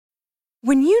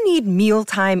When you need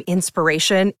mealtime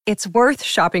inspiration, it's worth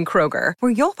shopping Kroger,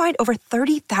 where you'll find over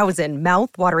 30,000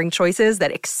 mouth-watering choices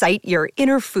that excite your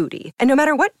inner foodie. And no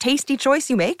matter what tasty choice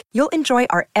you make, you'll enjoy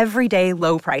our everyday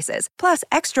low prices, plus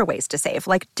extra ways to save,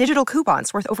 like digital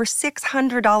coupons worth over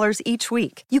 $600 each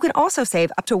week. You can also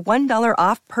save up to $1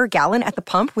 off per gallon at the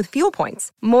pump with fuel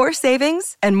points. More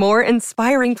savings and more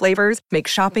inspiring flavors make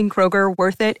shopping Kroger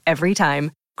worth it every time.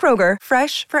 Kroger,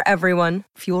 fresh for everyone.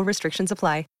 Fuel restrictions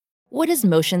apply. What does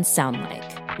motion sound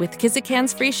like? With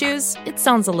Kizikans free shoes, it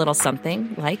sounds a little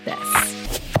something like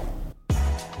this.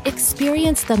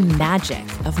 Experience the magic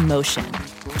of motion.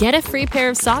 Get a free pair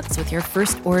of socks with your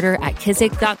first order at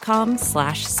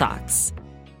kizik.com/socks.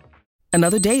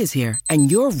 Another day is here,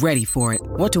 and you're ready for it.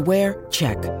 What to wear?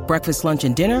 Check. Breakfast, lunch,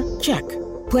 and dinner? Check.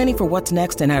 Planning for what's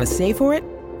next and how to save for it?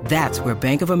 That's where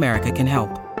Bank of America can help.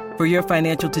 For your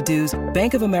financial to-dos,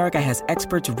 Bank of America has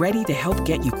experts ready to help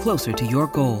get you closer to your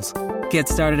goals. Get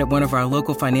started at one of our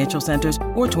local financial centers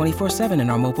or 24/7 in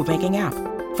our mobile banking app.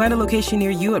 Find a location near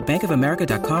you at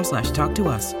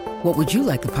bankofamerica.com/talktous. What would you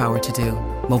like the power to do?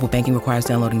 Mobile banking requires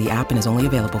downloading the app and is only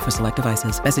available for select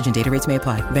devices. Message and data rates may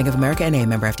apply. Bank of America NA,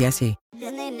 member FDIC.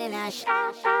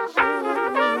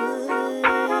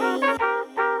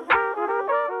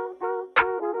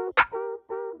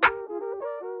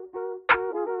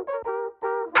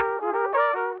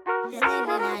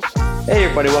 Hey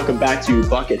everybody, welcome back to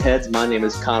Bucketheads. My name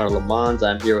is Connor Lamons.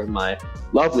 I'm here with my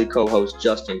lovely co-host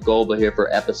Justin Golba here for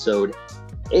episode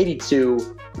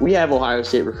 82. We have Ohio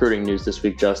State recruiting news this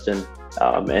week, Justin,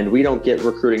 and we don't get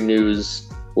recruiting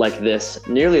news like this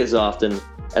nearly as often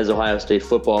as Ohio State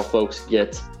football folks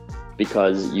get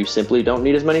because you simply don't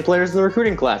need as many players in the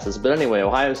recruiting classes. But anyway,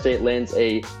 Ohio State lands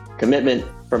a commitment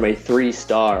from a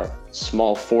 3-star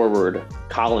small forward,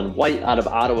 Colin White, out of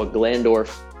Ottawa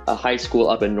Glandorf, a high school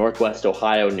up in Northwest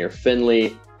Ohio near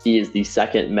Findlay. He is the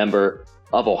second member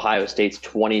of Ohio State's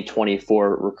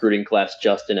 2024 recruiting class,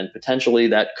 Justin, and potentially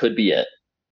that could be it.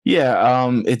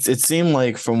 Yeah, it seemed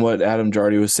like from what Adam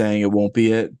Jardy was saying, it won't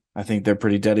be it. I think they're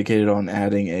pretty dedicated on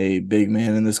adding a big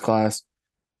man in this class.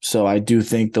 So I do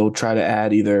think they'll try to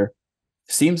add either.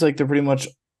 Seems like they're pretty much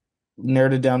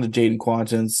narrowed it down to Jaden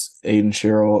Quantance, Aiden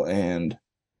Sherrill, and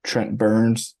Trent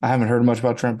Burns. I haven't heard much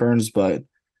about Trent Burns, but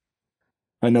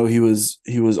I know he was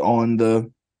on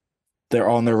they're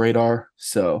on their radar.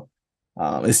 So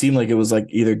it seemed like it was like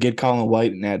either get Colin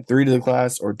White and add 3 to the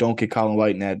class, or don't get Colin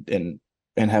White and add and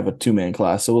have a 2-man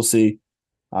class. So we'll see.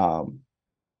 But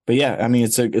yeah, I mean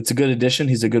it's a good addition.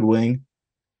 He's a good wing.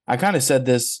 I kind of said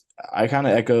this. I kind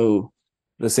of echo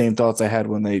the same thoughts I had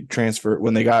when they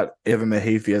got Evan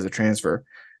Mahaffey as a transfer.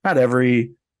 Not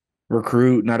every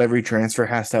recruit, not every transfer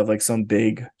has to have like some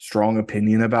big strong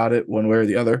opinion about it one way or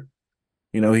the other.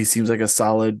 You know, he seems like a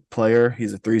solid player.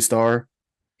 He's a 3-star.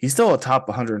 He's still a top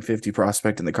 150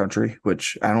 prospect in the country,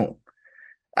 which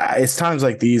it's times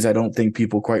like these, I don't think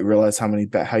people quite realize how many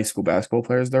high school basketball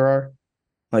players there are.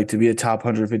 Like, to be a top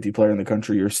 150 player in the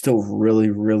country, you're still really,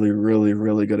 really, really,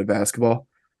 really good at basketball.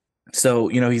 So,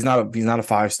 you know, he's not a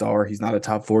 5-star. He's not a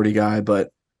top 40 guy,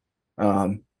 but,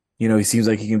 you know, he seems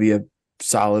like he can be a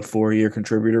solid 4-year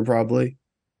contributor probably.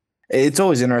 It's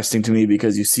always interesting to me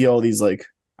because you see all these, like,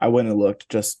 I went and looked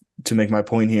just to make my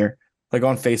point here. Like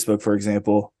on Facebook, for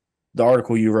example, the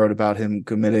article you wrote about him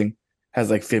committing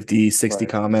has like 50, 60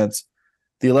 comments.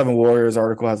 The 11 Warriors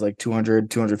article has like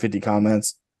 200, 250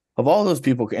 comments. Of all those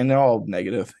people, and they're all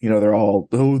negative, you know, they're all,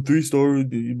 3-star,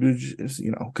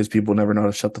 you know, because people never know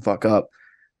to shut the fuck up.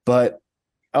 But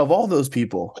of all those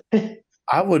people,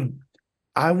 I would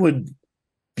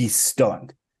be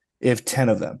stunned if 10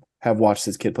 of them have watched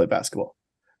this kid play basketball.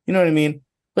 You know what I mean?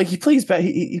 Like he plays for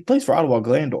Ottawa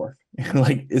Glandorf.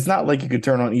 Like it's not like you could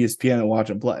turn on ESPN and watch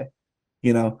him play,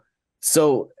 you know.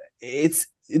 So it's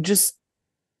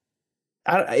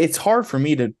hard for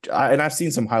me to. And I've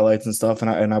seen some highlights and stuff,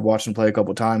 and I've watched him play a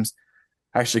couple of times.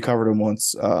 I actually covered him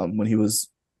once when he was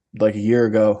like a year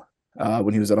ago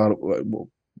when he was at Ottawa. Well,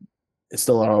 it's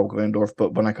still at Ottawa Glandorf,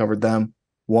 but when I covered them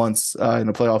once in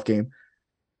a playoff game,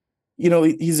 you know,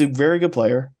 he's a very good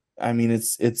player. I mean,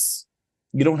 it's.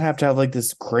 You don't have to have like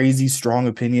this crazy strong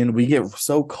opinion. We get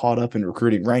so caught up in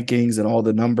recruiting rankings and all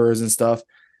the numbers and stuff.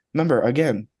 Remember,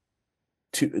 again,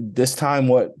 this time,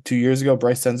 2 years ago,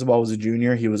 Bryce Sensabaugh was a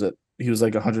junior. He was like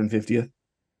 150th,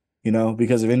 you know,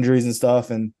 because of injuries and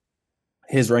stuff. And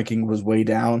his ranking was way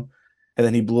down. And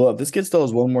then he blew up. This kid still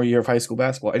has 1 more year of high school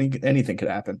basketball. Anything could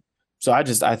happen. So I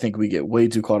think we get way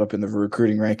too caught up in the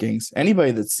recruiting rankings.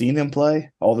 Anybody that's seen him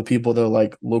play, all the people that are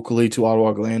like locally to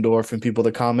Ottawa Glandorf and people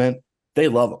that comment, they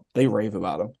love him. They rave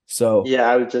about him. So yeah,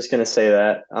 I was just gonna say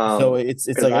that. so it's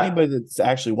like anybody that's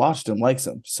actually watched him likes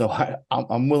him. So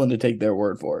I'm willing to take their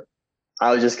word for it.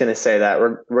 I was just going to say that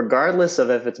regardless of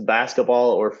if it's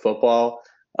basketball or football,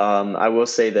 I will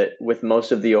say that with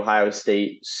most of the Ohio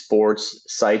State sports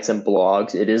sites and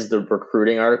blogs, it is the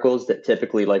recruiting articles that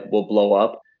typically like will blow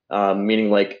up.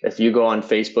 Meaning like if you go on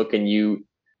Facebook and you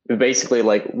basically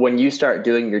like when you start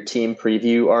doing your team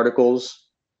preview articles,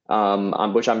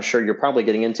 which I'm sure you're probably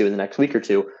getting into in the next week or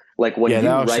two. Like when you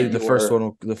actually write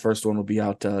the first one will be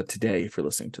out today if you're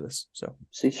listening to this. So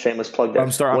see, shameless plug there.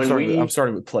 I'm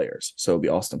starting with players, so it'll be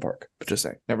Austin Park. But just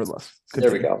saying, nevertheless.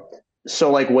 There we go. So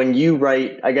like when you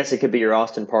write, I guess it could be your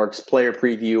Austin Parks player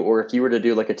preview, or if you were to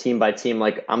do like a team by team,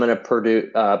 like I'm gonna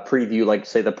preview like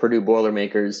say the Purdue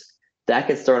Boilermakers, that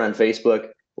gets thrown on Facebook.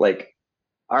 Like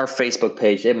our Facebook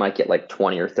page, it might get like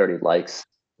 20 or 30 likes.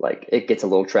 Like it gets a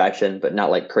little traction, but not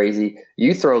like crazy.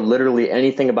 You throw literally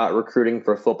anything about recruiting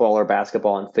for football or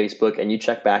basketball on Facebook, and you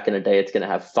check back in a day, it's going to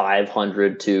have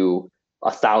 500 to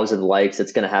 1,000 likes.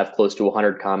 It's going to have close to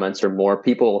 100 comments or more.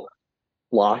 People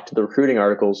blocked the recruiting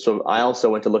articles. So I also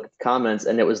went to look at the comments,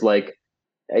 and it was like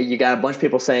you got a bunch of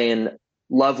people saying,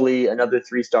 "Lovely, another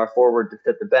 3-star forward to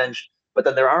fit the bench." But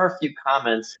then there are a few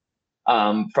comments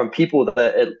from people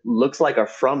that it looks like are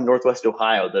from Northwest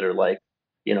Ohio that are like,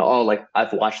 oh, like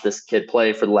I've watched this kid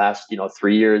play for the last,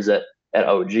 3 years at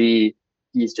OG.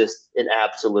 He's just an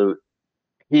absolute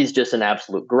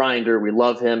grinder. We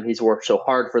love him. He's worked so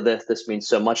hard for this. This means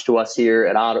so much to us here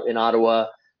in Ottawa.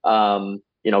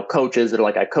 Coaches that are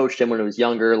like, I coached him when he was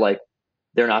younger. Like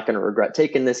they're not going to regret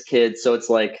taking this kid. So it's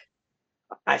like,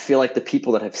 I feel like the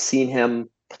people that have seen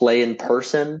him play in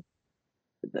person,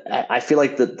 I feel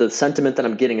like the sentiment that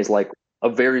I'm getting is like a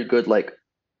very good, like,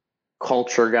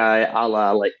 culture guy a la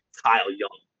like Kyle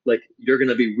Young. Like you're going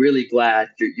to be really glad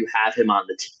you have him on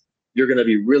the team. You're going to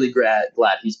be really glad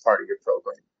he's part of your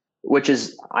program, which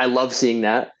is, I love seeing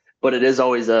that, but it is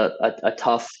always a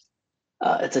tough,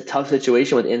 it's a tough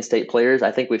situation with in-state players.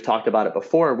 I think we've talked about it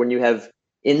before. When you have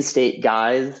in-state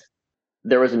guys,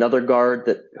 there was another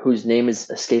guard whose name is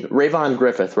escaping, Rayvon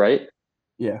Griffith, right?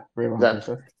 Yeah. Rayvon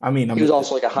Griffith. I mean, he was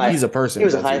also like a high, he's a person. He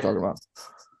was that's what you're talking about.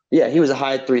 Yeah. He was a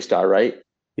high 3-star, right?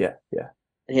 Yeah.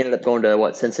 And he ended up going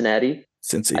to Cincinnati?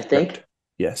 Cincy, I think. Correct.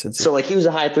 Yeah, Cincy. So like he was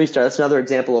a high 3-star. That's another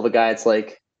example of a guy. It's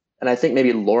like, and I think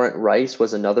maybe Laurent Rice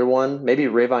was another one. Maybe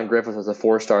Rayvon Griffith was a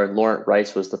 4-star and Laurent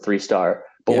Rice was the 3-star.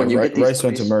 But when you get these Rice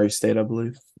went to Murray State, I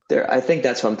believe. I think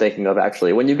that's what I'm thinking of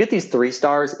actually. When you get these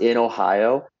 3-stars in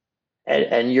Ohio,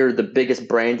 and you're the biggest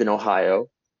brand in Ohio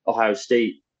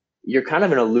State, you're kind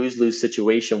of in a lose-lose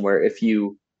situation where if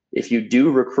you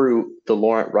do recruit the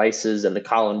Laurent Rices and the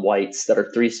Colin Whites that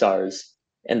are 3-stars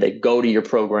and they go to your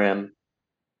program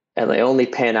and they only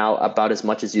pan out about as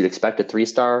much as you'd expect a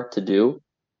 3-star to do,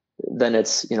 then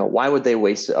it's, why would they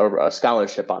waste a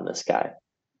scholarship on this guy?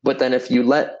 But then if you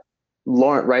let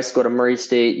Laurent Rice go to Murray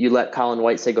State, you let Colin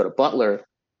White say go to Butler,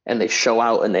 and they show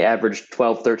out and they average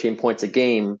 12, 13 points a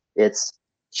game, it's,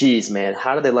 geez, man,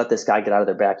 how do they let this guy get out of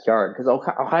their backyard? Because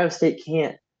Ohio State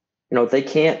can't, they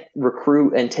can't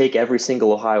recruit and take every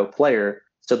single Ohio player.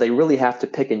 So they really have to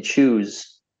pick and choose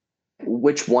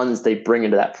which ones they bring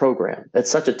into that program.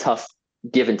 It's such a tough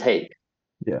give and take.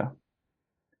 Yeah.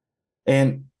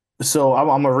 And so I'm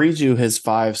going to read you his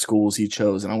 5 schools he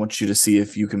chose, and I want you to see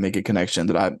if you can make a connection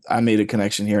that I made a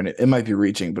connection here, and it might be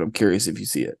reaching, but I'm curious if you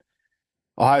see it.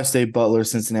 Ohio State, Butler,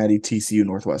 Cincinnati, TCU,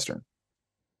 Northwestern.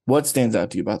 What stands out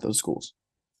to you about those schools?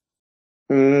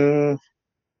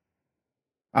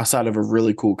 Outside of a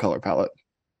really cool color palette.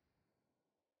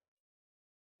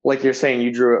 Like you're saying,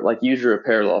 you drew a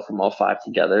parallel from all 5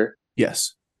 together.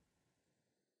 Yes.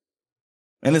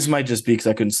 And this might just be because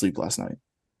I couldn't sleep last night.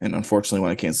 And unfortunately,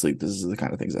 when I can't sleep, this is the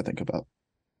kind of things I think about.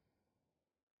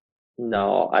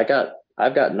 No, I've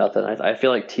got nothing. I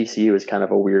feel like TCU is kind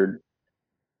of a weird.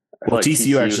 Well, like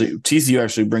TCU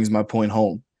actually brings my point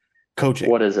home.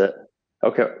 Coaching. What is it?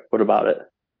 Okay, what about it?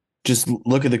 Just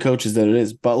look at the coaches that it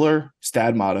is. Butler,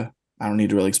 Stad Mata. I don't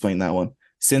need to really explain that one.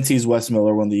 Cincy's Wes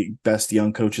Miller, one of the best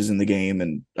young coaches in the game,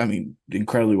 and I mean,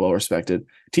 incredibly well respected.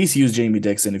 TCU's Jamie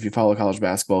Dixon. If you follow college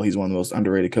basketball, he's one of the most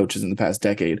underrated coaches in the past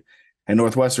decade. And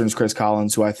Northwestern's Chris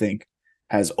Collins, who I think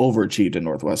has overachieved in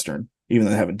Northwestern, even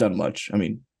though they haven't done much. I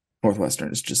mean,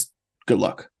 Northwestern is just good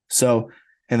luck. So,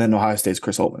 and then Ohio State's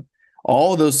Chris Holtman.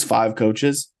 All of those 5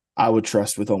 coaches, I would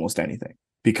trust with almost anything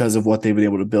because of what they've been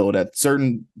able to build at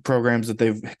certain programs that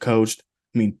they've coached.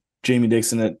 I mean, Jamie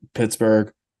Dixon at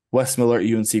Pittsburgh, Wes Miller at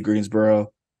UNC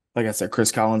Greensboro. Like I said,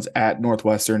 Chris Collins at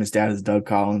Northwestern. His dad is Doug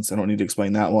Collins. I don't need to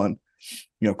explain that one.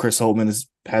 Chris Holtman has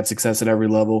had success at every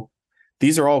level.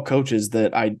 these are all coaches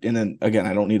that and then again,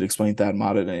 I don't need to explain Thad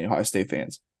Matta to any Ohio State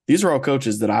fans. These are all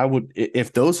coaches that I would,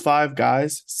 if those 5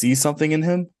 guys see something in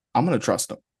him, I'm going to trust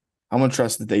them. I'm going to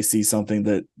trust that they see something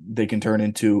that they can turn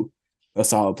into a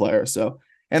solid player. So,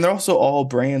 and they're also all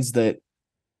brands that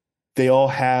they all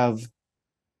have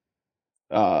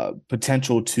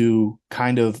potential to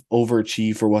kind of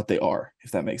overachieve for what they are,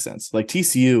 if that makes sense. Like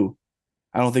TCU,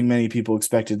 I don't think many people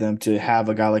expected them to have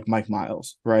a guy like Mike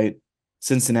Miles, right?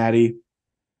 Cincinnati,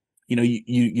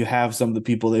 you have some of the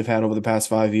people they've had over the past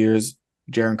 5 years,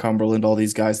 Jaron Cumberland, all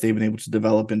these guys they've been able to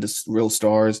develop into real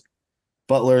stars.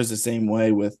 Butler is the same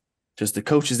way with just the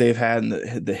coaches they've had, and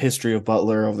the history of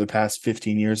Butler over the past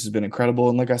 15 years has been incredible.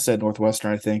 And like I said,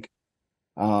 Northwestern, I think,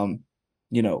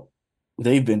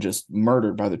 they've been just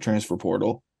murdered by the transfer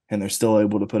portal, and they're still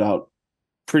able to put out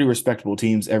pretty respectable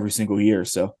teams every single year.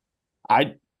 So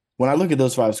when I look at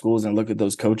those 5 schools and I look at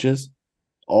those coaches,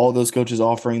 all those coaches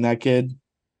offering that kid,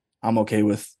 I'm okay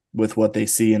with what they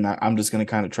see, and I'm just going to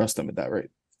kind of trust them at that rate.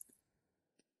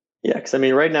 Yeah, because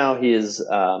right now he is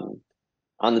on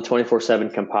the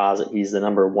 24/7 composite. He's the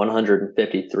number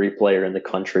 153 player in the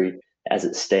country as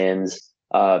it stands.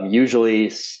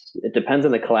 Usually, it depends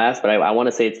on the class, but I want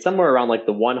to say it's somewhere around like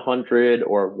the 100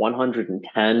 or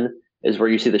 110 is where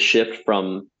you see the shift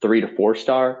from 3 to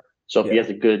 4-star. So if he has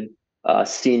a good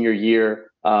senior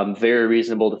year, very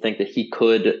reasonable to think that he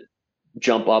could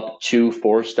jump up to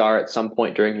 4-star at some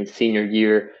point during his senior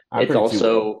year. I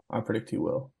predict he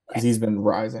will because he's been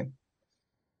rising.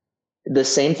 The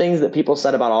same things that people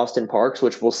said about Austin Parks,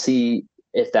 which we'll see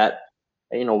if that,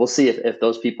 we'll see if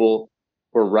those people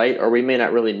were right, or we may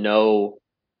not really know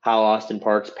how Austin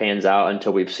Parks pans out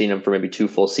until we've seen him for maybe 2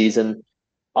 full seasons.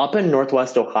 Up in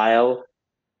Northwest Ohio,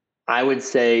 I would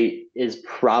say is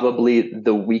probably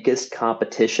the weakest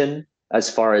competition as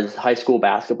far as high school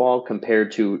basketball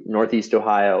compared to Northeast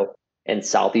Ohio and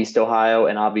Southeast Ohio,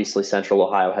 and obviously Central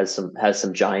Ohio has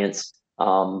some giants.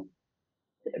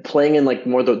 Playing in like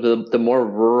more the more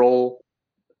rural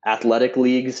athletic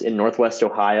leagues in Northwest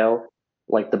Ohio,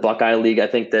 like the Buckeye League. I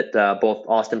think that both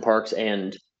Austin Parks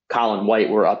and Colin White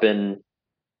were up in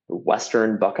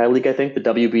Western Buckeye League, I think, the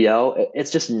WBL.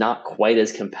 It's just not quite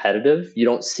as competitive. You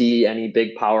don't see any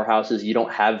big powerhouses. You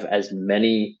don't have as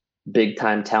many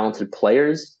big-time talented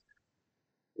players.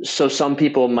 So some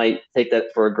people might take that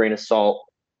for a grain of salt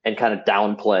and kind of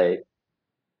downplay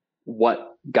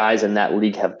what guys in that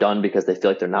league have done because they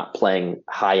feel like they're not playing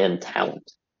high-end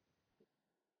talent.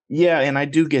 Yeah, and I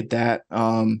do get that.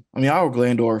 Iowa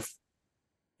Glandorf,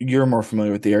 you're more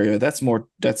familiar with the area. That's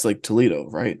like Toledo,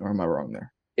 right? Or am I wrong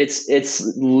there? It's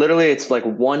literally like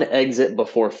one exit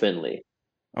before Findlay.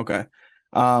 Okay.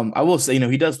 I will say,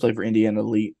 he does play for Indiana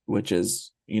Elite, which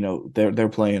is, they're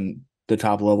playing the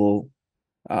top level.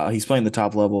 He's playing the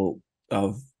top level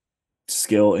of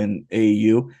skill in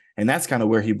AAU, and that's kind of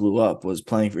where he blew up, was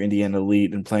playing for Indiana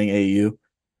Elite and playing AAU.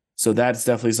 So that's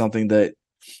definitely something that,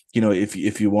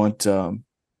 if you want,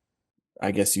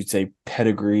 I guess you'd say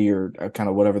pedigree or kind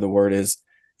of whatever the word is,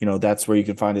 that's where you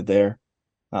can find it there.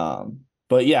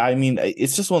 But yeah,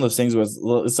 it's just one of those things where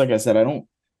it's like I said,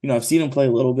 I've seen him play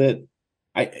a little bit.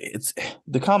 It's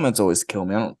the comments always kill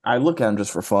me. I look at him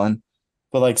just for fun,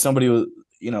 but like somebody was,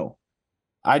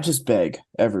 I just beg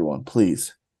everyone,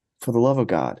 please, for the love of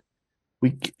God,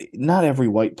 not every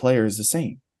white player is the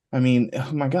same. Oh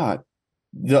my God,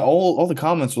 all the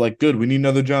comments were like, good, we need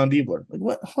another John Diebler. Like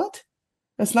what?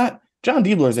 That's not. John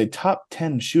Diebler is a top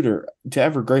 10 shooter to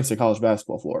ever grace a college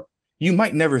basketball floor. You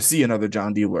might never see another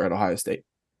John Diebler at Ohio State.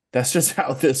 That's just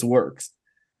how this works.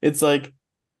 It's like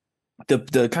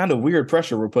the kind of weird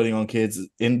pressure we're putting on kids,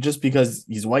 and just because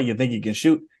he's white, you think he can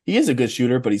shoot. He is a good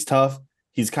shooter, but he's tough.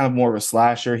 He's kind of more of a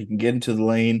slasher. He can get into the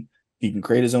lane. He can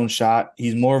create his own shot.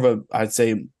 He's more of I'd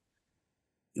say,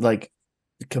 like,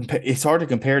 it's hard to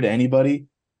compare to anybody.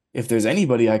 If there's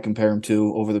anybody I compare him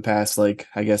to over the past,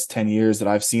 10 years that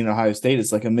I've seen at Ohio State,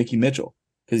 it's like a Mickey Mitchell,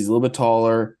 because he's a little bit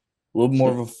taller, a little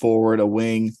more of a forward, a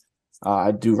wing.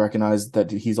 I do recognize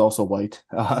that he's also white,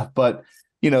 but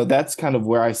that's kind of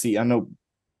where I see. I know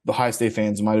the Ohio State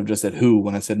fans might have just said who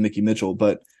when I said Mickey Mitchell,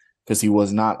 but because he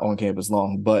was not on campus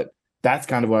long. But that's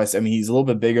kind of what I say. He's a little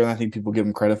bit bigger than I think people give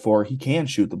him credit for. He can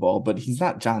shoot the ball, but he's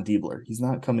not John Diebler. He's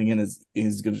not coming in as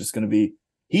he's just going to be.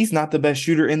 He's not the best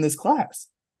shooter in this class.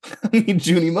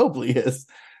 Junie Mobley is.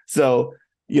 So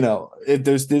if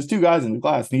there's 2 guys in the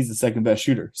class, and he's the second best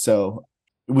shooter. So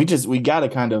we got to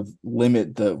kind of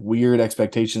limit the weird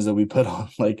expectations that we put on.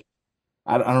 Like,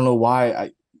 I don't know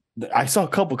why. I saw a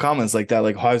couple comments like that,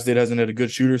 like Ohio State hasn't had a good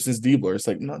shooter since Diebler. It's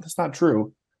like, no, that's not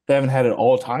true. They haven't had an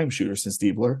all-time shooter since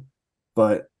Diebler,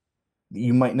 but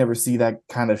you might never see that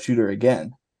kind of shooter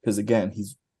again. because again,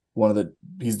 he's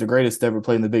the greatest to ever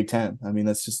play in the Big Ten. I mean,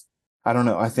 that's just, I don't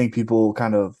know. I think people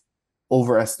kind of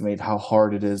overestimate how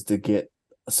hard it is to get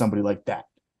somebody like that,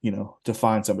 to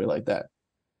find somebody like that.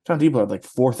 John Diebler had like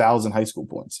 4,000 high school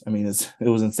points. I mean, it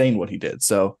was insane what he did.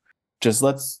 So just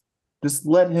let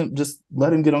him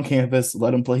get on campus,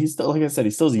 let him play. He's still, like I said,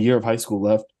 he still has a year of high school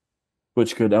left,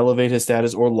 which could elevate his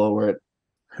status or lower it.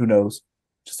 Who knows?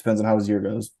 Just depends on how his year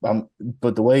goes.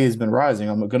 But the way he's been rising,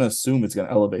 I'm going to assume it's going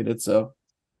to elevate it. So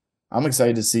I'm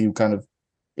excited to see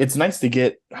it's nice to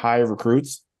get high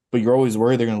recruits, but you're always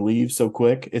worried they're going to leave so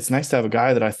quick. It's nice to have a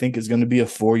guy that I think is going to be a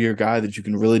 4-year guy that you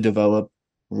can really develop,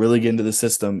 really get into the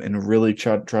system, and really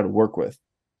try to work with.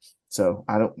 So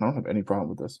I don't have any problem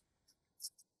with this.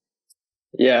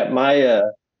 Yeah,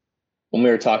 when we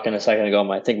were talking a second ago,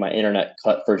 I think my internet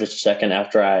cut for just a second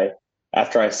after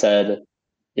I said,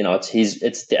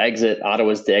 it's the exit.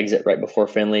 Ottawa's the exit right before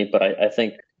Finley, but I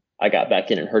think I got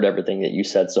back in and heard everything that you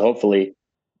said. So hopefully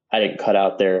I didn't cut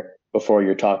out there before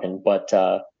you're talking. But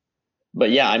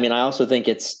yeah, I mean, I also think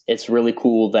it's really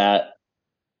cool that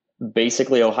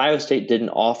basically Ohio State didn't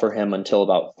offer him until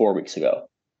about 4 weeks ago.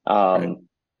 Right.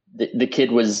 The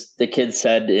kid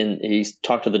said he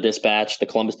talked to the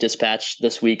Columbus Dispatch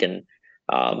this week, and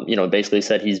basically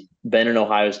said he's been an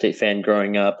Ohio State fan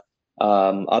growing up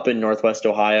in Northwest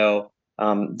Ohio.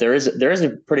 There is a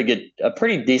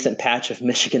pretty decent patch of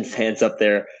Michigan fans up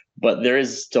there, but there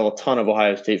is still a ton of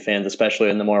Ohio State fans, especially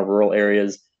in the more rural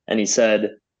areas. And he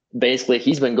said basically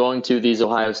he's been going to these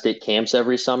Ohio State camps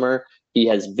every summer. He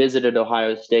has visited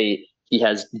Ohio State. He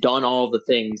has done all the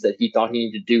things that he thought he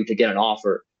needed to do to get an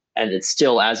offer. And it's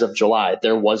still, as of July,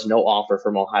 there was no offer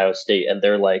from Ohio State. And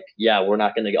they're like, yeah, we're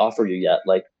not going to offer you yet.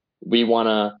 Like, we want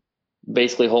to,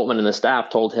 basically Holtman and the staff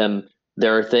told him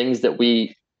there are things that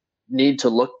we need to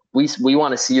look. We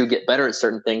want to see you get better at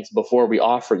certain things before we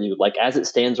offer you. Like, as it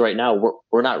stands right now,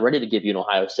 we're not ready to give you an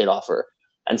Ohio State offer.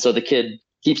 And so the kid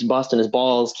keeps busting his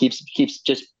balls, keeps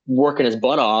just working his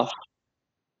butt off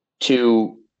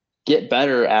to get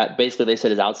better at, basically they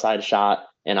said, his outside shot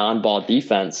and on-ball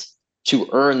defense to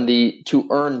earn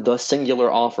the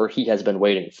singular offer he has been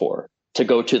waiting for, to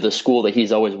go to the school that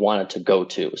he's always wanted to go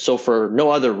to. So for no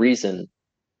other reason,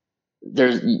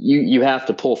 you have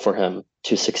to pull for him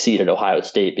to succeed at Ohio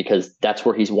State, because that's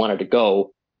where he's wanted to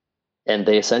go. And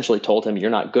they essentially told him,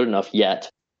 you're not good enough yet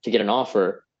to get an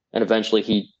offer. And eventually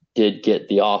he did get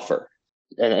the offer.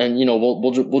 And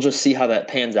we'll just see how that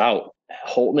pans out.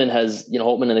 Holtman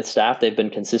and his staff, they've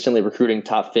been consistently recruiting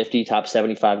top 50, top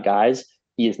 75 guys.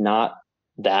 He is not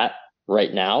that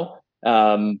right now.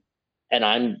 And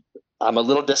I'm a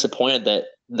little disappointed that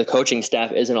the coaching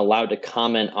staff isn't allowed to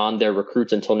comment on their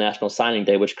recruits until National Signing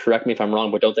Day, which, correct me if I'm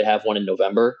wrong, but don't they have one in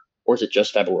November, or is it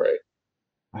just February?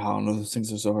 I don't know. Those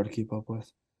things are so hard to keep up with.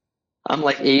 I'm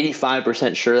like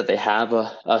 85% sure that they have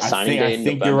a signing day in November. I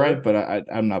think you're right, but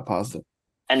I'm not positive.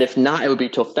 And if not, it would be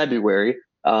till February.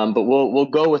 But we'll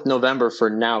go with November for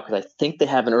now, because I think they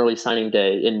have an early signing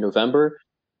day in November.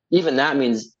 Even that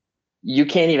means you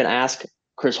can't even ask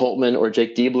Chris Holtman or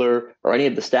Jake Diebler or any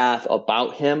of the staff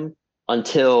about him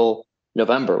until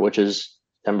November, which is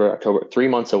September, October, 3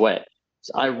 months away.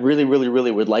 So I really, really,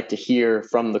 really would like to hear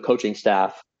from the coaching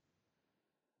staff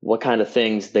what kind of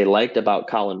things they liked about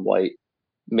Colin White.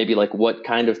 Maybe like what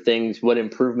kind of things, what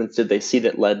improvements did they see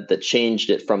that changed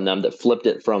it from them, that flipped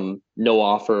it from no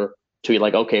offer to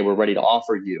like, okay, we're ready to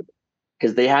offer you.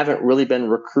 Because they haven't really been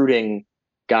recruiting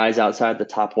guys outside the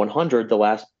top 100 the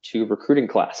last 2 recruiting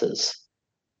classes.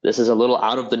 This is a little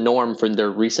out of the norm for their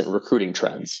recent recruiting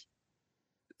trends.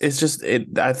 It's just,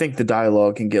 I think the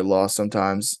dialogue can get lost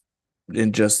sometimes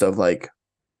in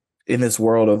this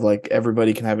world of like,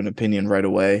 everybody can have an opinion right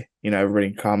away. Everybody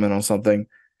can comment on something.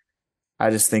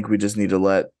 I just think we just need to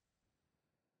let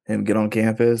him get on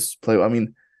campus, play. I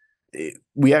mean,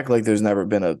 we act like there's never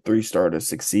been a 3-star to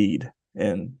succeed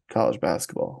in college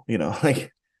basketball.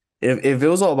 Like if it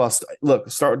was all about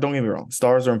don't get me wrong,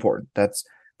 stars are important. That's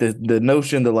the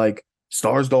notion that like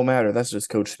stars don't matter. That's just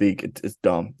coach speak. It's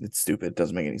dumb. It's stupid. It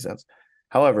doesn't make any sense.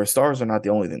 However, stars are not the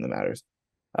only thing that matters.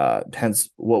 Hence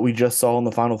what we just saw in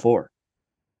the Final Four.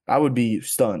 I would be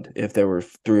stunned if there were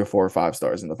 3 or 4 or 5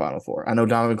 stars in the Final Four. I know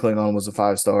Donovan Klingon was a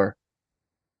 5-star.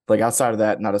 Like outside of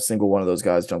that, not a single one of those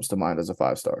guys jumps to mind as a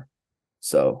 5-star.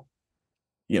 So,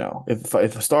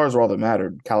 if stars were all that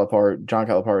mattered, John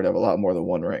Calipari would have a lot more than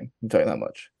 1 ring. I'll tell you that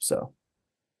much. So,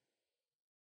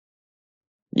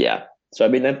 yeah. So I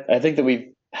mean, I think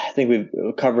we've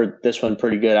covered this one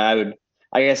pretty good. I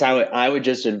guess I would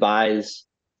just advise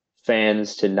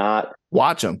fans to not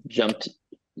watch them.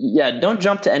 Yeah, don't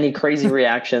jump to any crazy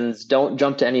reactions. Don't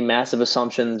jump to any massive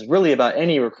assumptions, really, about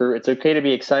any recruit. It's okay to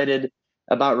be excited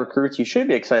about recruits. You should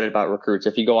be excited about recruits.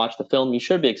 If you go watch the film, you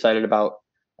should be excited about,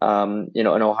 an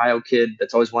Ohio kid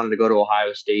that's always wanted to go to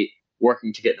Ohio State,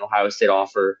 working to get an Ohio State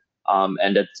offer,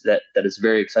 and that is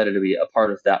very excited to be a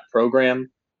part of that program.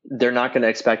 They're not going to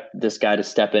expect this guy to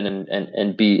step in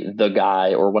and be the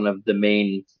guy or one of the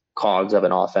main cogs of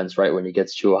an offense right when he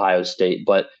gets to Ohio State.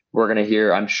 But we're going to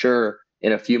hear, I'm sure,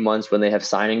 in a few months when they have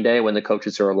signing day, when the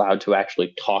coaches are allowed to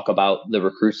actually talk about the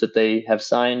recruits that they have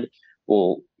signed,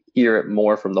 we'll hear it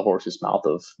more from the horse's mouth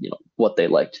of what they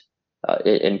liked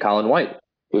in Colin White,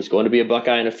 who's going to be a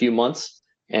Buckeye in a few months,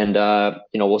 and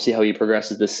we'll see how he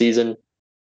progresses this season.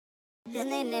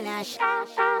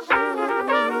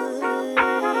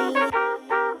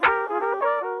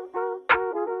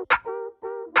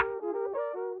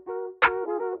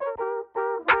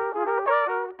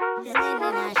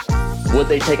 Would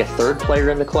they take a third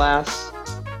player in the class?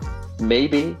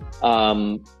 Maybe.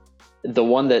 The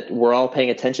one that we're all paying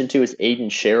attention to is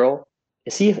Aiden Sherrill.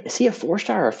 Is he a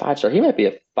 4-star or a 5-star? He might be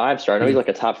a 5-star. I know he's like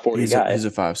a top 40 guy. He's a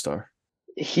 5-star.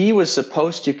 He was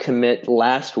supposed to commit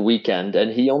last weekend,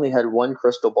 and he only had one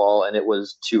crystal ball, and it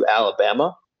was to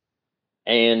Alabama.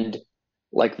 And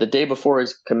like the day before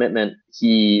his commitment,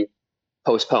 he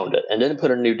postponed it and didn't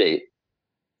put a new date.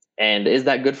 And is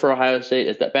that good for Ohio State?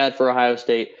 Is that bad for Ohio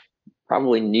State?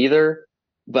 Probably neither,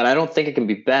 but I don't think it can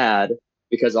be bad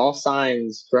because all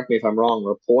signs, correct me if I'm wrong,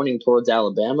 are pointing towards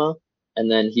Alabama.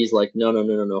 And then he's like, no,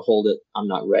 hold it. I'm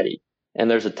not ready. And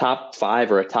there's a top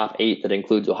 5 or a top 8 that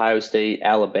includes Ohio State,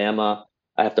 Alabama.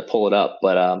 I have to pull it up,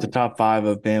 but the top 5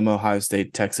 of Bama, Ohio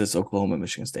State, Texas, Oklahoma,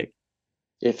 Michigan State.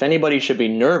 If anybody should be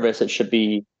nervous, it should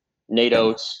be Nate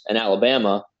Oates and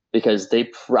Alabama, because they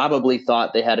probably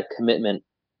thought they had a commitment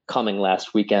coming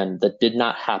last weekend that did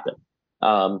not happen.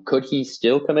 Could he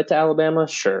still commit to Alabama?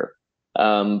 Sure.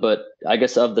 But I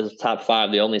guess of the top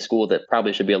 5, the only school that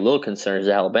probably should be a little concerned is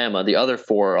Alabama. The other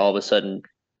 4 all of a sudden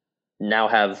now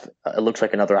have, it looks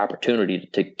like, another opportunity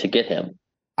to get him.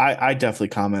 I definitely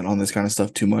comment on this kind of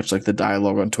stuff too much, like the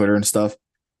dialogue on Twitter and stuff.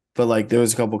 But like there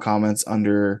was a couple comments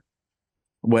under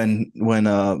when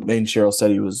Aiden Sherrill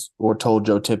said he was, or told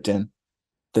Joe Tipton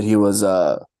that he was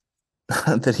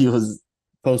that he was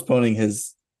postponing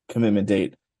his commitment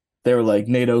date. They were like,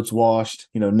 Nate Oates washed,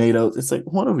 Nate Oates. It's like,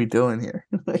 what are we doing here?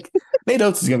 Like, Nate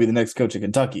Oates is going to be the next coach of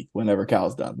Kentucky whenever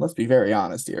Cal's done. Let's be very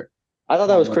honest here. I thought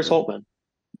that was Chris Holtmann.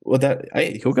 Well,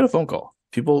 he'll get a phone call.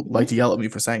 People like to yell at me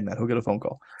for saying that. He'll get a phone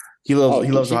call. He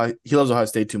loves Ohio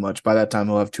State too much. By that time,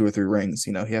 he'll have 2 or 3 rings.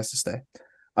 He has to stay.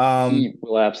 He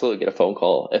will absolutely get a phone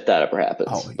call if that ever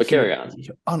happens. But carry on.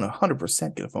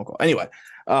 100% get a phone call. Anyway,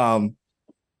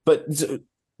 but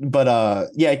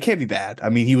yeah, it can't be bad. I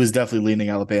mean, he was definitely leaning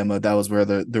Alabama. That was where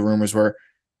the rumors were.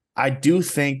 I do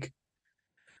think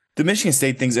the Michigan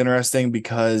State thing's interesting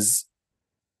because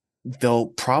they'll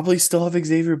probably still have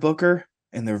Xavier Booker,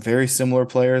 and they're very similar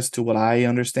players to what I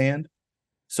understand.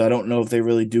 So I don't know if they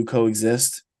really do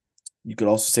coexist. You could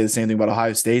also say the same thing about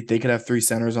Ohio State. They could have 3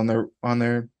 centers on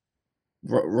their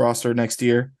roster next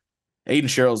year. Aiden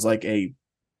Sherrill's like a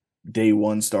day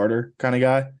 1 starter kind of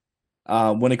guy.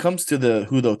 When it comes to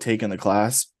who they'll take in the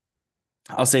class,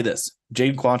 I'll say this.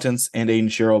 Jaden Quantance and Aiden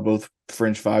Sherrill, both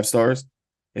fringe 5 stars.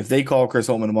 If they call Chris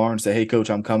Holtmann tomorrow and say, hey, coach,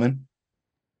 I'm coming,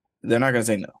 they're not going to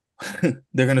say no.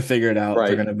 They're going to figure it out. Right.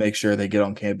 They're going to make sure they get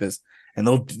on campus, and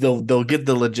they'll get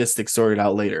the logistics sorted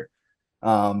out later.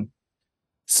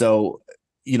 So,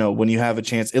 when you have a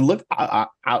chance, it looks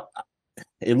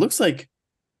like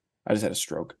I just had a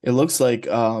stroke. It looks like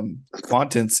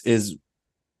Quantance is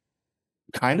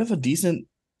kind of a decent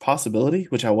possibility,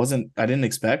 which I didn't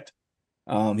expect.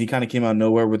 He kind of came out of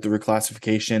nowhere with the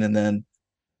reclassification, and then,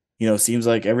 seems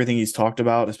like everything he's talked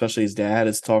about, especially his dad,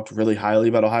 has talked really highly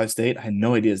about Ohio State. I had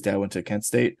no idea his dad went to Kent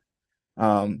State.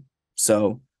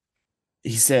 So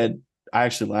he said, I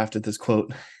actually laughed at this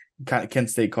quote.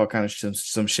 Kent State caught kind of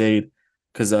some shade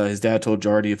because his dad told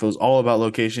Jardy if it was all about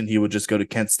location, he would just go to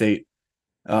Kent State.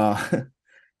 But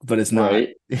it's not,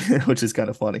 right. Which is kind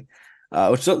of funny.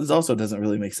 Which also doesn't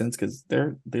really make sense because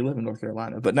they live in North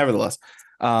Carolina. But nevertheless,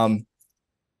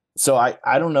 so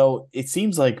I don't know. It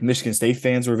seems like Michigan State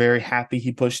fans were very happy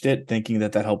he pushed it, thinking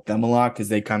that helped them a lot because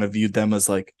they kind of viewed them as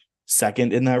like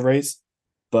second in that race.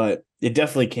 But it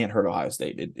definitely can't hurt Ohio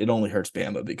State. It only hurts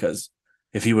Bama because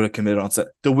if he would have committed on set.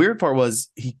 The weird part was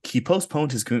he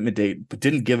postponed his commitment date but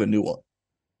didn't give a new one.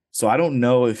 So I don't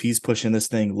know if he's pushing this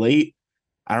thing late.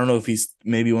 I don't know if he's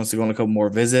maybe wants to go on a couple more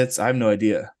visits. I have no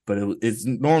idea. But it's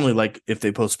normally like if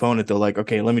they postpone it, they're like,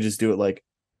 okay, let me just do it like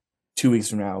 2 weeks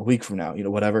from now, a week from now,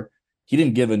 whatever. He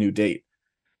didn't give a new date.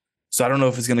 So I don't know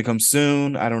if it's going to come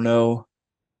soon. I don't know.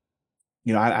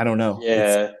 I don't know.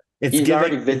 Yeah, It's he's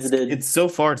already giving. visited. It's so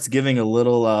far. It's giving a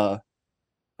little.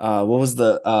 What was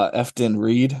the Efton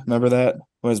Reed? Remember that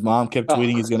when his mom kept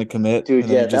tweeting Oh, he's going to commit, dude, and then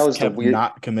he yeah, that just was the kept weird.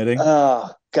 not committing. Oh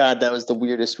God, that was the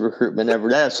weirdest recruitment ever.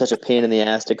 That was such a pain in the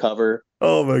ass to cover.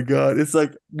 Oh my God. It's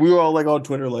like we were all like on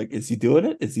Twitter, like, is he doing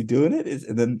it? Is he doing it?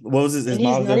 And then what was his And he's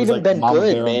mom's not name was even like been Mama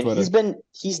good, Bear on man. Twitter.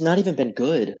 He's not even been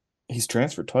good. He's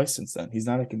transferred twice since then. He's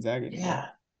not at Gonzaga anymore. Yeah.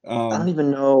 I don't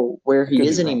even I know where he could be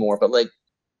is wrong. anymore, but like,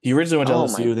 He originally went to oh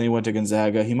my LSU, then he went to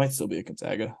Gonzaga. He might still be at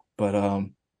Gonzaga, but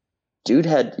dude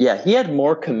he had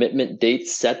more commitment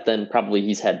dates set than probably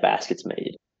he's had baskets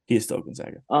made. he is still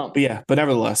Gonzaga. Um, But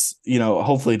nevertheless,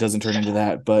 hopefully it doesn't turn into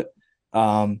that. But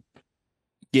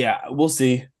yeah, we'll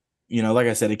see. Like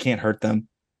I said, it can't hurt them.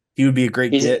 He would be a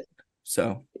great he's get.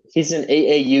 So he's an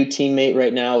AAU teammate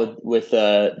right now with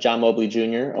John Mobley Jr.,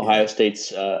 yeah, Ohio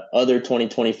State's other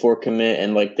 2024 commit,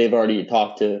 and like they've already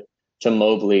talked to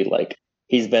Mobley. Like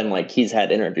he's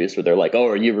had interviews where they're like, "Oh,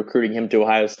 are you recruiting him to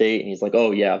Ohio State?" And he's like,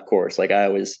 "Oh yeah, of course." Like I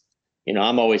always,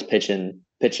 I'm always pitching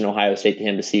Ohio State to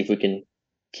him to see if we can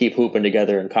keep hooping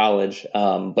together in college.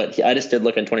 But I just did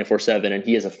look on 24/7, and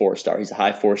he is a 4-star. He's a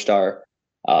high 4-star.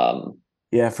 Um,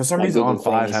 yeah. For some my reason, Google on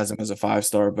Chrome, five has him as a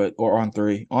 5-star, or on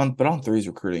three. But on three's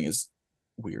recruiting is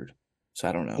weird. So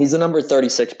I don't know. he's the number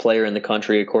 36 player in the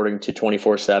country according to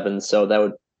 24/7. So that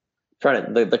would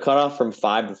the cutoff from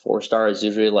 5 to 4-star is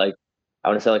usually like I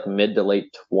want to say like mid to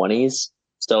late 20s.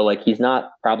 So like he's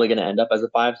not probably going to end up as a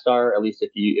 5-star, at least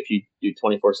if you do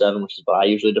 24/7, which is what I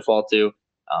usually default to.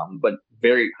 But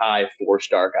very high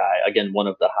 4-star guy. Again, one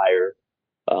of the higher,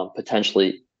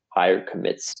 potentially higher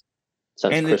commits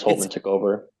since And Chris Holtman took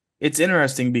over. it's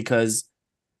interesting because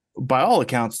by all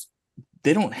accounts,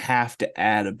 they don't have to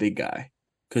add a big guy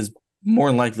because more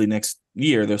than likely next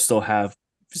year they'll still have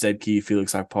Zedke,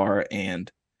 Felix Akpar,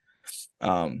 and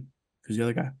who's the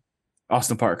other guy?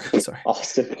 Austin Park. Sorry,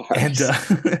 Austin and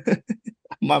Parks.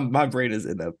 my brain is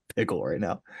in a pickle right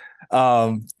now.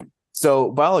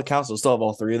 So by all accounts, they'll still have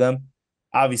all three of them.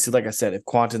 Obviously, like I said, if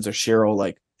Quantins or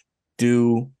Cheryl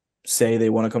do say they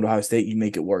want to come to Ohio State, you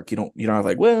make it work. You don't have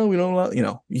like, well, we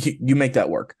don't, you make that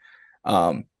work.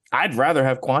 I'd rather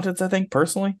have Quantins, I think,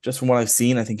 personally, just from what I've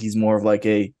seen. I think he's more of like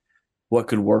what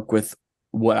could work with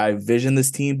what I vision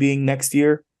this team being next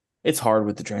year. It's hard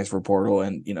with the transfer portal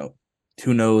and,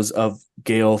 who knows of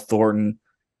Gale, Thornton,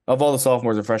 of all the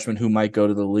sophomores and freshmen who might go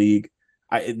to the league.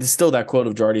 There's still that quote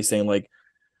of Jardy saying like,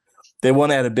 they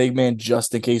want to add a big man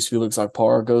just in case Felix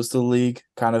Akpar goes to the league.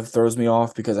 Kind of throws me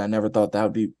off because I never thought that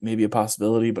would be maybe a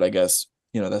possibility, but I guess,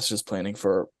 that's just planning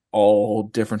for all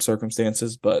different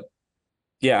circumstances. But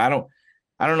yeah, I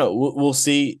don't know. We'll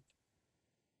see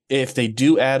if they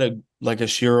do add a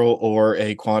Shiro or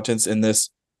a Quantins in this.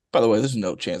 By the way, there's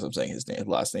no chance I'm saying his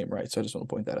last name right, so I just want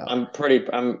to point that out.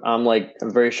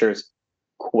 I'm very sure it's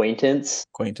Acquaintance.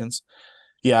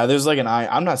 Yeah, there's like an I.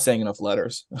 I'm not saying enough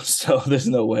letters, so there's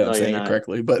no way I'm saying it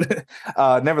correctly. But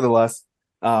nevertheless,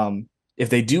 if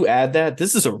they do add that,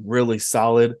 this is a really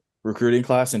solid recruiting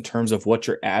class in terms of what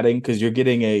you're adding because you're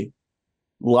getting a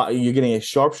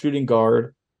sharpshooting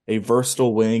guard, a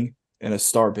versatile wing, and a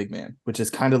star big man, which is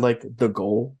kind of like the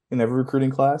goal in every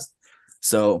recruiting class.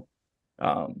 So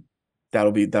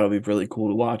that'll be really cool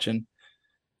to watch. And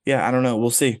yeah, I don't know.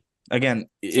 We'll see. Again,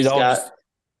 he's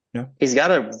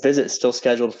got a visit still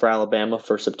scheduled for Alabama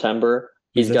for September.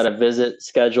 He's got a visit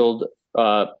scheduled.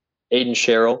 Aiden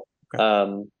Sherrill.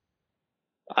 Okay.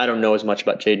 I don't know as much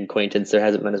about Jaden Quaintance. There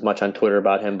hasn't been as much on Twitter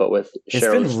about him, but with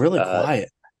Sherrill's, it's been really quiet.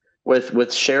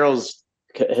 With Sherrill's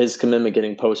his commitment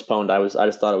getting postponed, I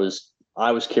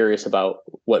was curious about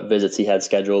what visits he had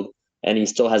scheduled, and he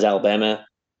still has Alabama,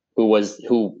 who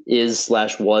is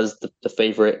was the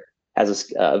favorite, has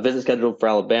a visit scheduled for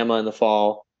Alabama in the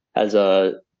fall, has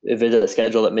a visit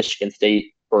scheduled at Michigan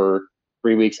State for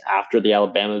 3 weeks after the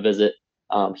Alabama visit.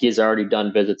 He has already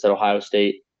done visits at Ohio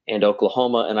State and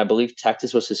Oklahoma, and I believe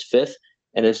Texas was his fifth.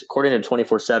 And according to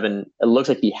 24/7, it looks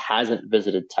like he hasn't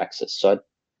visited Texas. So,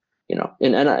 in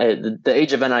the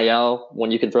age of NIL,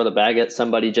 when you can throw the bag at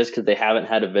somebody just because they haven't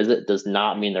had a visit does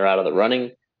not mean they're out of the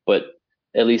running. But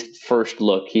at least first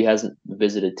look, he hasn't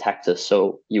visited Texas.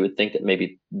 So you would think that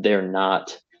maybe they're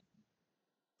not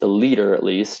the leader, at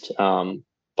least.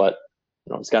 But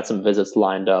he's got some visits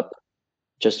lined up.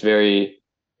 Just very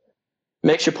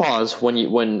makes you pause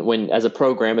when as a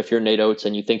program, if you're Nate Oates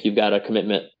and you think you've got a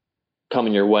commitment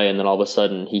coming your way, and then all of a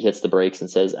sudden he hits the brakes and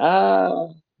says,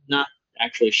 not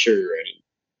actually sure. And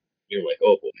you're like,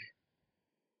 oh boy.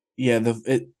 Yeah,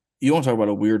 you want to talk about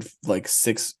a weird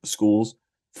 6 schools.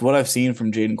 for what I've seen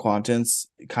from Jaden Quantins,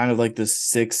 kind of like the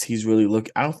 6 he's really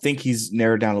I don't think he's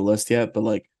narrowed down a list yet, but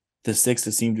like the 6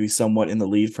 that seem to be somewhat in the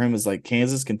lead for him is like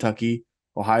Kansas, Kentucky,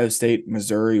 Ohio State,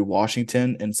 Missouri,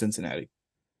 Washington, and Cincinnati.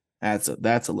 That's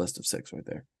a list of 6 right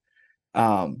there.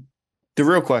 The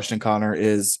real question, Connor,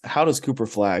 is how does Cooper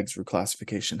Flagg's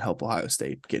reclassification help Ohio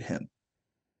State get him?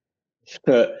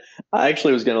 I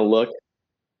actually was going to look.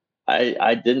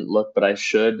 I didn't look, but I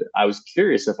should. I was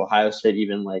curious if Ohio State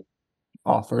even like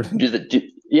offered. Do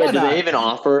they even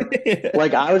offer?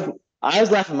 Like I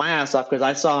was laughing my ass off because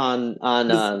I saw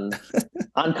on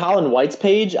Colin White's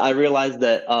page, I realized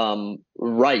that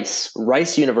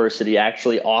Rice University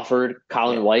actually offered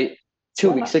Colin White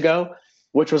 2 weeks ago,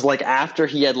 which was like after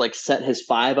he had like set his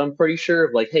 5. I'm pretty sure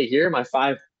of like, hey, here are my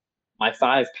five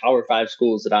Power 5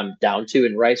 schools that I'm down to,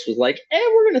 and Rice was like,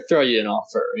 we're gonna throw you an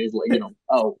offer. And he's like,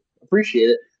 oh, appreciate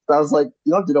it. So I was like,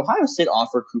 did Ohio State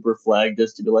offer Cooper Flagg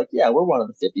just to be like, yeah, we're one of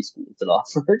the 50 schools that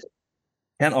offered?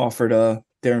 And offered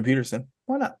Darren Peterson.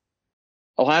 Why not?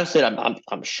 Ohio State,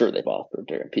 I'm sure they've offered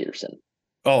Darren Peterson.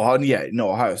 Oh yeah,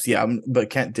 no, Ohio State, yeah, but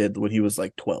Kent did when he was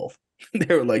like 12.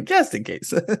 They were like, just in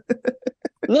case.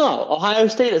 No, Ohio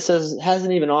State, it says,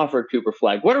 hasn't even offered Cooper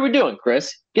Flagg. What are we doing,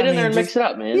 Chris? Get in there and mix it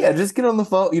up, man. Yeah, just get on the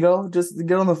phone, just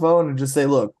get on the phone and just say,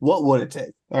 look, what would it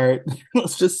take? All right,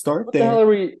 let's just start there. What the hell are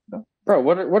we, bro,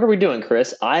 what are we doing,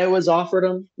 Chris? Iowa's offered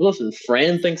him. Listen,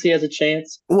 Fran thinks he has a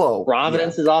chance. Whoa.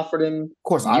 Providence has offered him. Of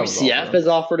course, UCF has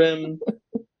offered him.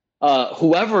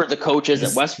 Whoever the coach is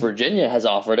at West Virginia has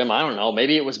offered him. I don't know.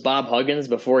 Maybe it was Bob Huggins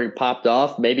before he popped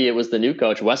off. Maybe it was the new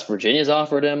coach. West Virginia's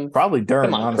offered him. Probably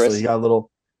Durham, honestly. Chris. He got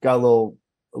a little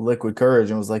liquid courage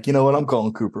and was like, you know what? I'm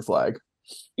calling Cooper Flagg.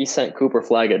 He sent Cooper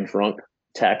Flagg a drunk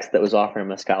text that was offering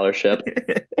him a scholarship.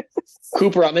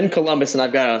 Cooper, I'm in Columbus and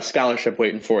I've got a scholarship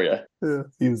waiting for you. Yeah,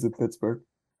 he was in Pittsburgh.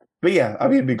 But yeah, I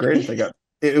mean, it'd be great if they got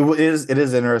it. It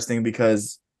is interesting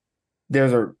because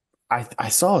I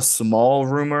saw a small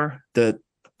rumor that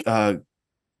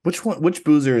which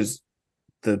boozer is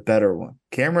the better one,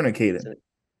 Cameron or Caden?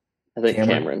 I think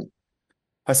Cameron.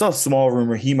 I saw a small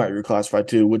rumor he might reclassify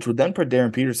too, which would then put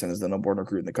Darren Peterson as the number 1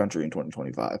 recruit in the country in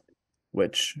 2025.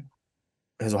 Which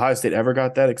has Ohio State ever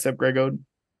got that except Greg Oden?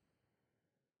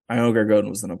 I know Greg Oden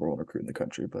was the number 1 recruit in the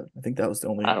country, but I think that was the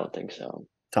only. I don't think so.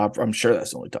 I'm sure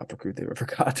that's the only top recruit they've ever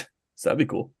got. So that'd be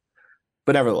cool.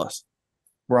 But nevertheless,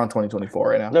 we're on 2024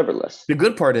 right now. Nevertheless, the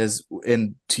good part is,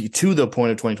 to the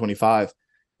point of 2025,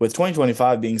 with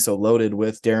 2025 being so loaded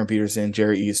with Darren Peterson,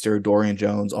 Jerry Easter, Dorian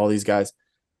Jones, all these guys,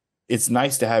 it's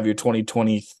nice to have your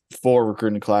 2024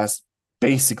 recruiting class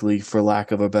basically, for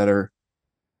lack of a better,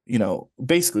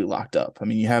 basically locked up. I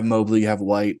mean, you have Mobley, you have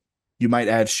White, you might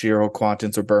add Shiro,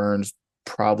 Quantins, or Burns.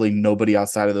 Probably nobody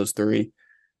outside of those 3.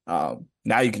 Now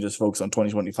you can just focus on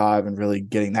 2025 and really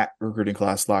getting that recruiting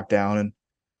class locked down. And,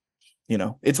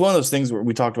 it's one of those things where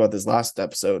we talked about this last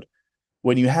episode.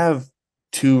 When you have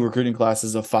 2 recruiting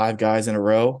classes of 5 guys in a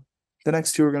row, the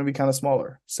next 2 are going to be kind of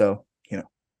smaller. So,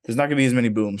 there's not going to be as many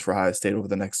booms for Ohio State over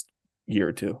the next year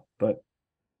or 2, but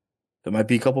there might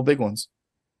be a couple big ones.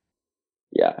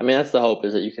 Yeah, I mean, that's the hope,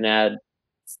 is that you can add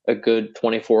a good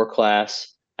 24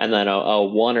 class and then a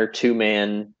 1 or 2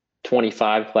 man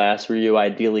 25 class where you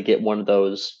ideally get one of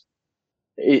those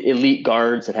elite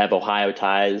guards that have Ohio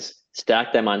ties,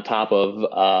 stack them on top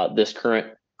of this current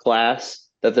class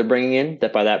that they're bringing in,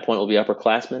 that by that point will be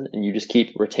upperclassmen, and you just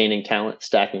keep retaining talent,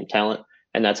 stacking talent,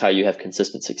 and that's how you have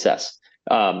consistent success.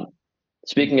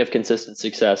 Speaking of consistent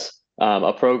success,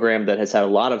 a program that has had a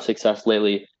lot of success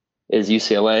lately is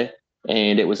UCLA,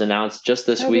 and it was announced just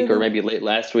this week or maybe late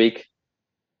last week.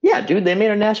 Yeah, dude, they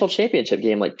made a national championship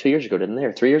game like 2 years ago, didn't they?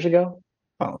 Or 3 years ago?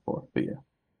 Final 4, but yeah.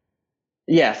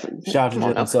 Yeah. Shout out to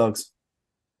Jalen Suggs.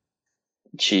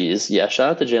 Jeez. Yeah, shout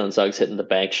out to Jalen Suggs hitting the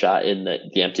bank shot in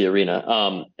the empty arena.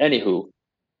 Anywho,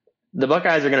 the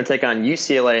Buckeyes are going to take on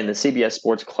UCLA in the CBS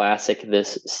Sports Classic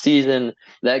this season.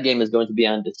 That game is going to be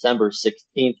on December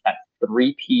 16th at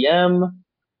 3 p.m.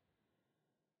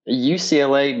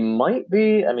 UCLA might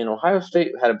be, Ohio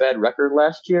State had a bad record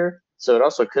last year, so it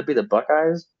also could be the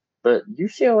Buckeyes, but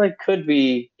UCLA could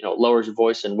be, lowers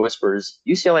voice and whispers.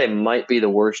 UCLA might be the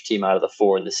worst team out of the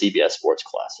 4 in the CBS Sports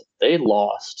Classic. They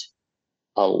lost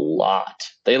a lot.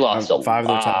 They lost five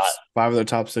of their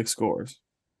top 6 scores.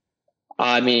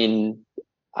 I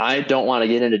don't want to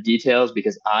get into details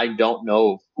because I don't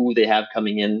know who they have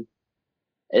coming in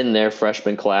their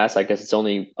freshman class. I guess it's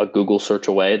only a Google search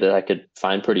away that I could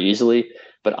find pretty easily.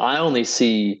 But I only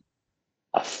see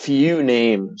a few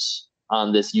names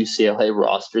on this UCLA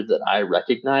roster that I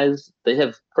recognize. They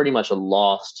have pretty much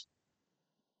lost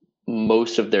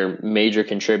most of their major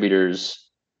contributors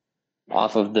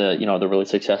off of the the really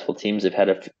successful teams they've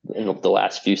had in the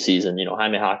last few seasons.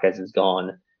 Jaime Hawkins is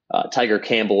gone, Tiger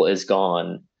Campbell is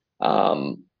gone.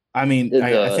 I mean,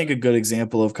 I The think a good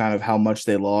example of kind of how much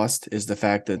they lost is the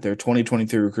fact that their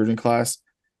 2023 recruiting class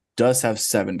does have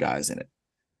 7 guys in it.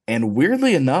 And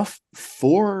weirdly enough,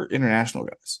 4 international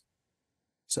guys.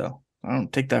 So I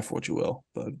don't take that for what you will,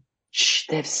 but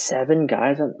they have 7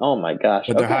 guys on. Oh my gosh!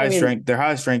 their Okay,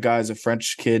 highest ranked guy is a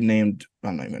French kid named,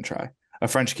 I'm not even gonna try, a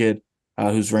French kid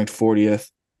who's ranked 40th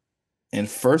and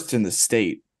first in the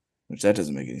state, which that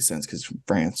doesn't make any sense because he's from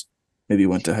France. Maybe he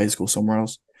went to high school somewhere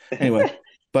else. Anyway,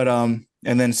 but and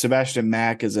then Sebastian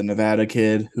Mack is a Nevada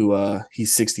kid who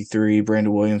he's 63,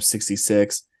 Brandon Williams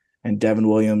 66, and Devin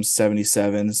Williams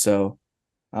 77. So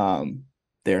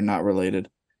they are not related.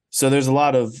 So there's a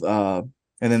lot of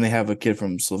and then they have a kid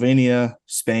from Slovenia,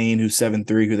 Spain, who's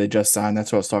 7'3", who they just signed.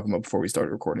 That's what I was talking about before we started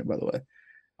recording, by the way.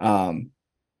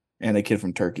 And a kid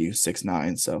from Turkey who's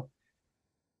 6'9". So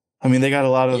I mean, they got a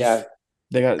lot of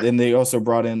and they also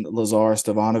brought in Lazar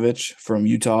Stevanovic from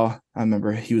Utah. I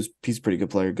remember he's a pretty good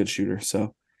player, good shooter.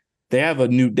 So they have a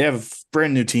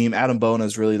brand new team. Adam Bona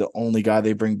is really the only guy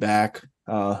they bring back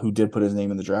who did put his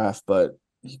name in the draft, but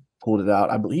he pulled it out.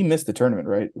 I believe he missed the tournament,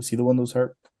 right? Was he the one that was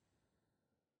hurt?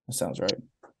 That sounds right.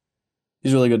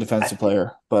 He's a really good defensive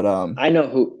player, but I know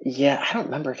who. Yeah, I don't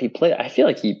remember if he played. I feel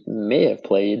like he may have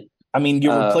played. I mean,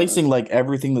 you're replacing like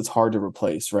everything that's hard to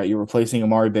replace, right? You're replacing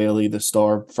Amari Bailey, the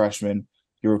star freshman.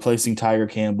 You're replacing Tiger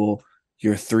Campbell,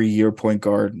 your 3-year point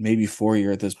guard, maybe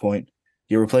 4-year at this point.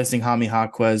 You're replacing Jaime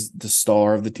Jaquez, the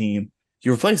star of the team.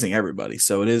 You're replacing everybody.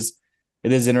 So it is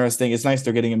interesting. It's nice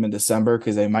they're getting him in December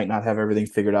because they might not have everything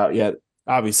figured out yet.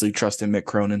 Obviously, trust in Mick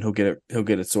Cronin. He'll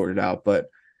get it sorted out. But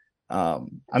I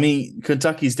mean,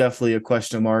 Kentucky's definitely a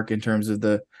question mark in terms of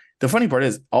the funny part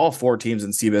is all 4 teams in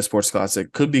CBS Sports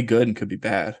Classic could be good and could be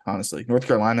bad, honestly. North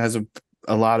Carolina has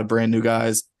a lot of brand new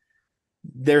guys.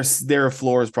 Their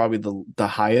floor is probably the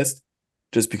highest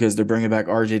just because they're bringing back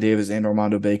RJ Davis and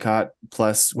Armando Bacot.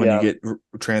 Plus, when you get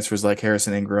transfers like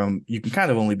Harrison Ingram, you can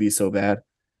kind of only be so bad.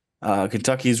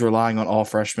 Kentucky's relying on all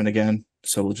freshmen again,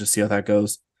 so we'll just see how that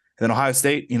goes. And then Ohio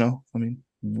State, I mean,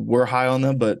 we're high on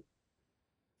them, but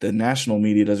the national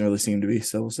media doesn't really seem to be,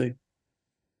 so we'll see.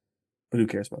 But who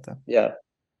cares about that? Yeah.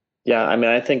 I mean,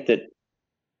 I think that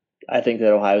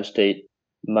Ohio State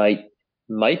might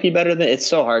be better than. It's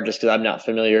so hard just because I'm not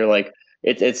familiar. Like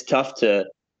it's tough to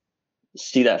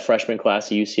see that freshman class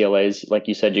of UCLA's. Like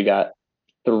you said, you got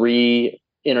 3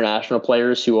 international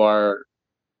players who are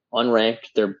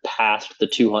unranked. They're past the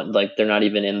 200. Like they're not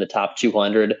even in the top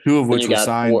 200. 2 of which were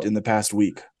signed in the past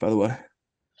week, by the way.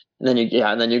 And then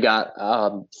you got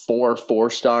 4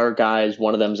 4-star guys.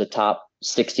 One of them's a top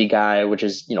 60 guy, which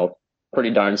is pretty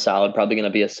darn solid. Probably going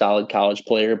to be a solid college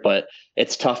player, but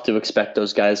it's tough to expect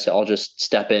those guys to all just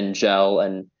step in, gel,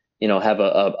 and have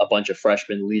a bunch of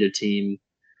freshmen lead a team.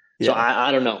 Yeah. So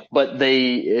I don't know, but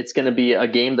it's going to be a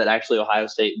game that actually Ohio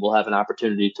State will have an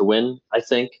opportunity to win. I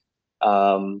think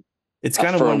it's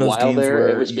kind of one of those games where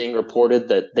it was being reported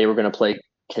that they were going to play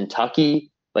Kentucky.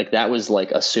 Like that was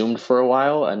like assumed for a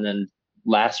while, and then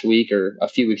last week or a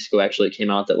few weeks ago, actually, it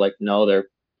came out that like no, they're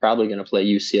probably going to play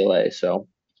UCLA. So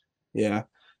yeah,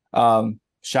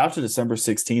 shout out to December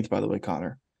 16th, by the way,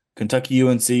 Connor. Kentucky,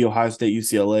 UNC, Ohio State,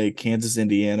 UCLA, Kansas,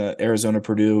 Indiana, Arizona,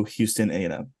 Purdue, Houston,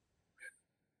 A&M.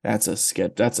 That's a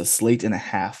slate and a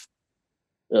half.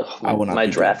 Ugh, I will not. My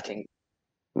DraftKings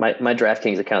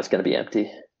account's going to be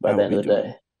empty by the end of the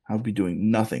day. I'll be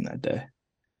doing nothing that day.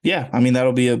 Yeah, I mean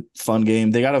that'll be a fun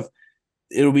game.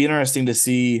 It'll be interesting to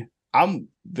see.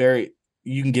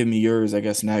 You can give me yours, I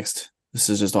guess, next. This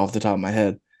is just off the top of my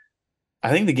head. I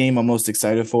think the game I'm most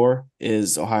excited for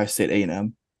is Ohio State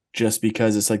A&M, just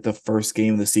because it's like the first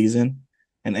game of the season,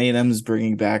 and A&M is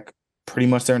bringing back pretty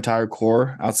much their entire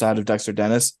core outside of Dexter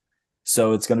Dennis.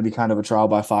 So it's going to be kind of a trial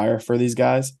by fire for these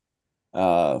guys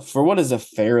for what is a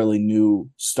fairly new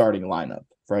starting lineup,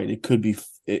 right? It could be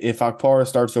if Akpara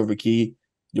starts over Key,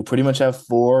 you'll pretty much have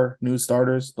 4 new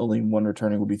starters. The only one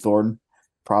returning will be Thornton,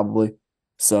 probably.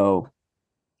 So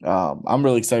I'm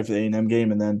really excited for the A&M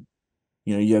game. And then,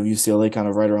 you have UCLA kind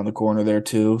of right around the corner there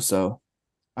too. So,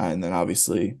 and then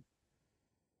obviously,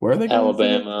 where are they going?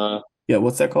 Alabama. Yeah,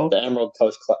 what's that called? The Emerald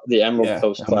Coast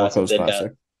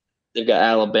Classic. They've got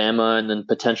Alabama, and then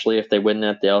potentially if they win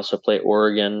that, they also play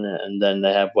Oregon, and then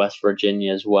they have West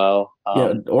Virginia as well.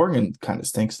 Oregon kind of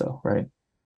stinks though, right?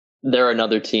 They're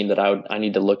another team that I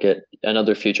need to look at,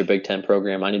 another future Big Ten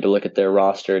program. I need to look at their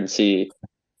roster and see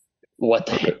what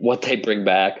they bring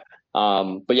back.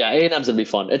 But yeah, A&M's gonna be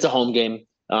fun. It's a home game.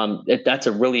 That's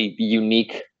a really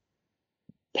unique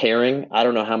pairing. I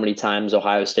don't know how many times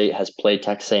Ohio State has played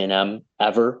Texas A&M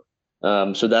ever.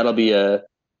 So that'll be a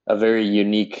very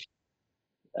unique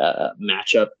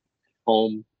matchup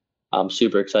home. I'm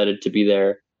super excited to be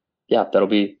there. Yeah, that'll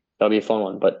be a fun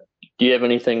one. But do you have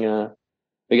anything?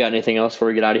 We got anything else before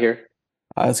we get out of here?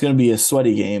 It's going to be a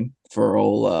sweaty game for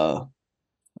old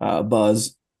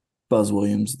Buzz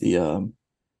Williams. The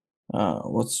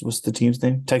what's the team's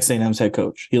name? Texas A&M's head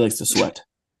coach. He likes to sweat,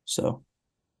 so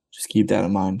just keep that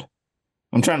in mind.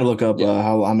 I'm trying to look up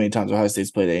how many times Ohio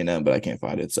State's played A&M, but I can't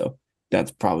find it. So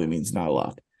that probably means not a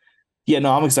lot. Yeah,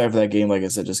 no, I'm excited for that game. Like I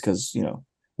said, just because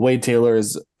Wade Taylor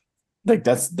is like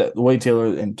Wade Taylor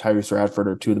and Tyrese Radford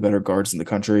are two of the better guards in the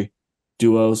country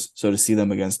duos. So to see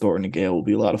them against Thornton and Gale will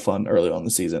be a lot of fun early on in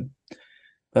the season.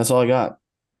 That's all I got.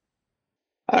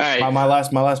 All right. My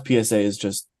last PSA is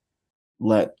just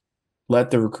let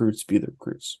the recruits be the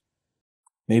recruits.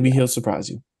 Maybe he'll surprise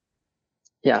you.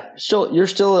 Yeah, you're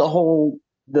still a whole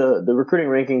the recruiting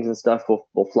rankings and stuff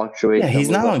will fluctuate. Yeah, he's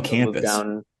not on campus.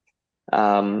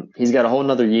 He's got a whole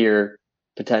nother year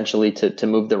potentially to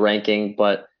move the ranking,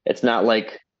 but it's not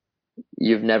like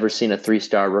you've never seen a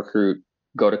 3-star recruit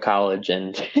go to college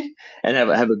and have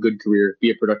a good career,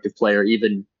 be a productive player,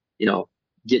 even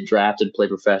get drafted, play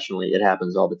professionally. It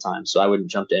happens all the time. So I wouldn't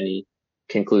jump to any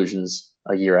conclusions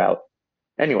a year out.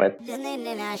 Anyway.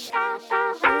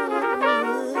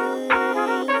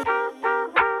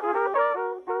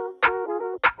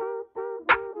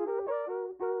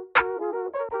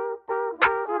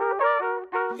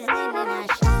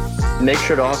 Make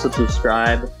sure to also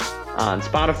subscribe on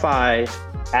Spotify,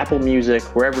 Apple Music,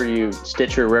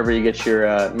 Stitcher, wherever you get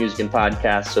your music and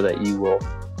podcasts, so that you will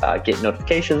get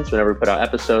notifications whenever we put out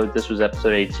episodes. This was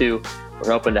episode 82.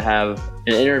 We're hoping to have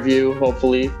an interview,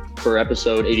 hopefully, for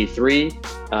episode 83.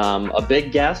 A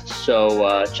big guest,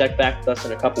 so check back with us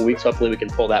in a couple weeks. Hopefully we can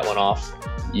pull that one off.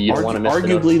 You don't want to miss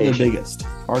Arguably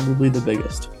the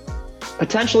biggest.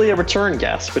 Potentially a return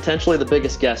guest, potentially the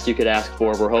biggest guest you could ask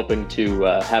for. We're hoping to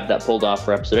have that pulled off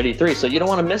for episode 83. So you don't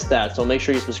want to miss that. So make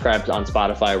sure you subscribe on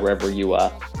Spotify, wherever you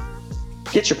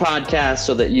get your podcast,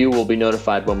 so that you will be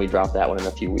notified when we drop that one in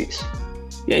a few weeks.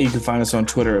 Yeah, you can find us on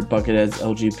Twitter at Bucketheads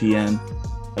LGPN.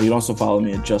 You can also follow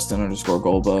me at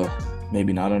Justin_Golba.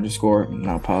 Maybe not underscore, I'm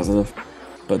not positive.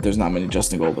 But there's not many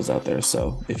Justin Golbas out there.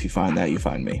 So if you find that, you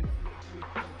find me.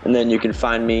 And then you can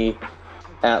find me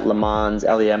at Lemons,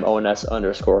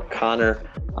 LEMONS_Connor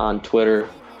on Twitter.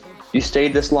 You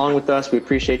stayed this long with us. We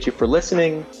appreciate you for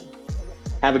listening.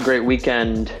 Have a great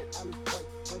weekend,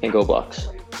 and go Bucks.